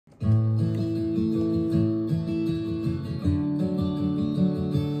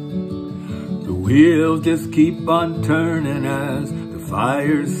wheels just keep on turning as the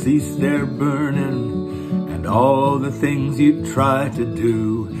fires cease their burning, and all the things you try to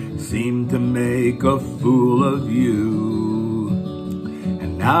do seem to make a fool of you.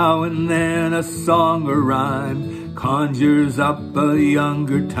 And now and then a song or rhyme conjures up a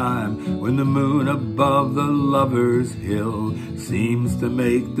younger time, when the moon above the lover's hill seems to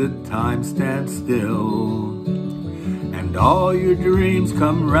make the time stand still. And all your dreams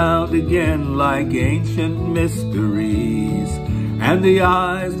come round again like ancient mysteries, and the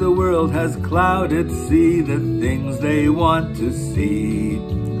eyes the world has clouded see the things they want to see.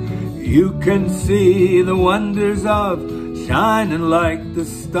 You can see the wonders of shining like the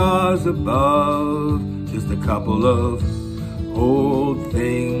stars above, just a couple of old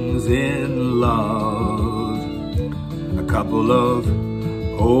things in love. A couple of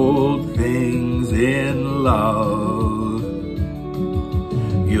old things in love.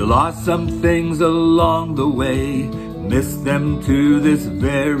 You lost some things along the way, missed them to this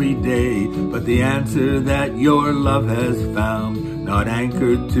very day, but the answer that your love has found, not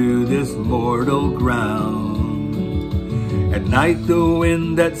anchored to this mortal ground. At night the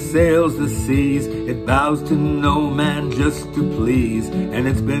wind that sails the seas, it bows to no man just to please, and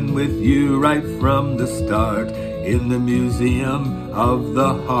it's been with you right from the start in the museum of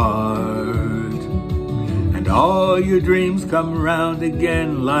the heart. And all your dreams come round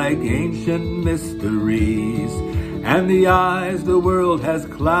again like ancient mysteries, and the eyes the world has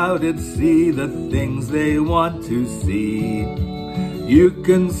clouded see the things they want to see. You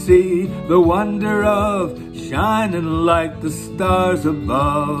can see the wonder of shining like the stars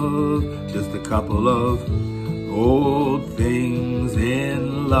above, just a couple of old things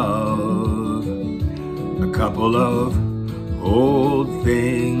in love. A couple of old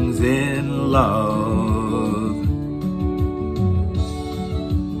things in love.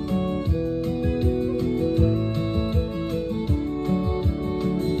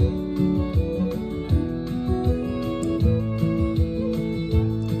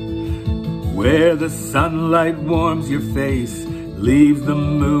 Where the sunlight warms your face, leaves the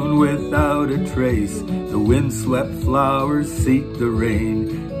moon without a trace, the windswept flowers seek the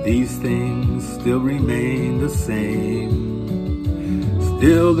rain, these things still remain the same.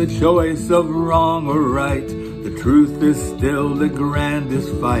 Still the choice of wrong or right, the truth is still the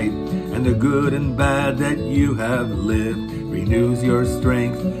grandest fight, and the good and bad that you have lived renews your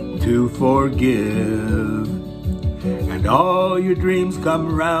strength to forgive. And all your dreams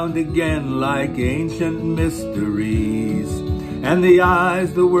come round again like ancient mysteries, and the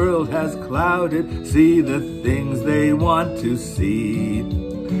eyes the world has clouded see the things they want to see.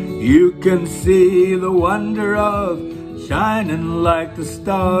 You can see the wonder of shining like the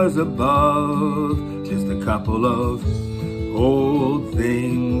stars above, just a couple of old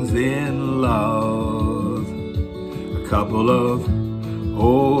things in love. A couple of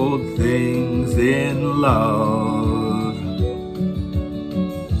old things in love.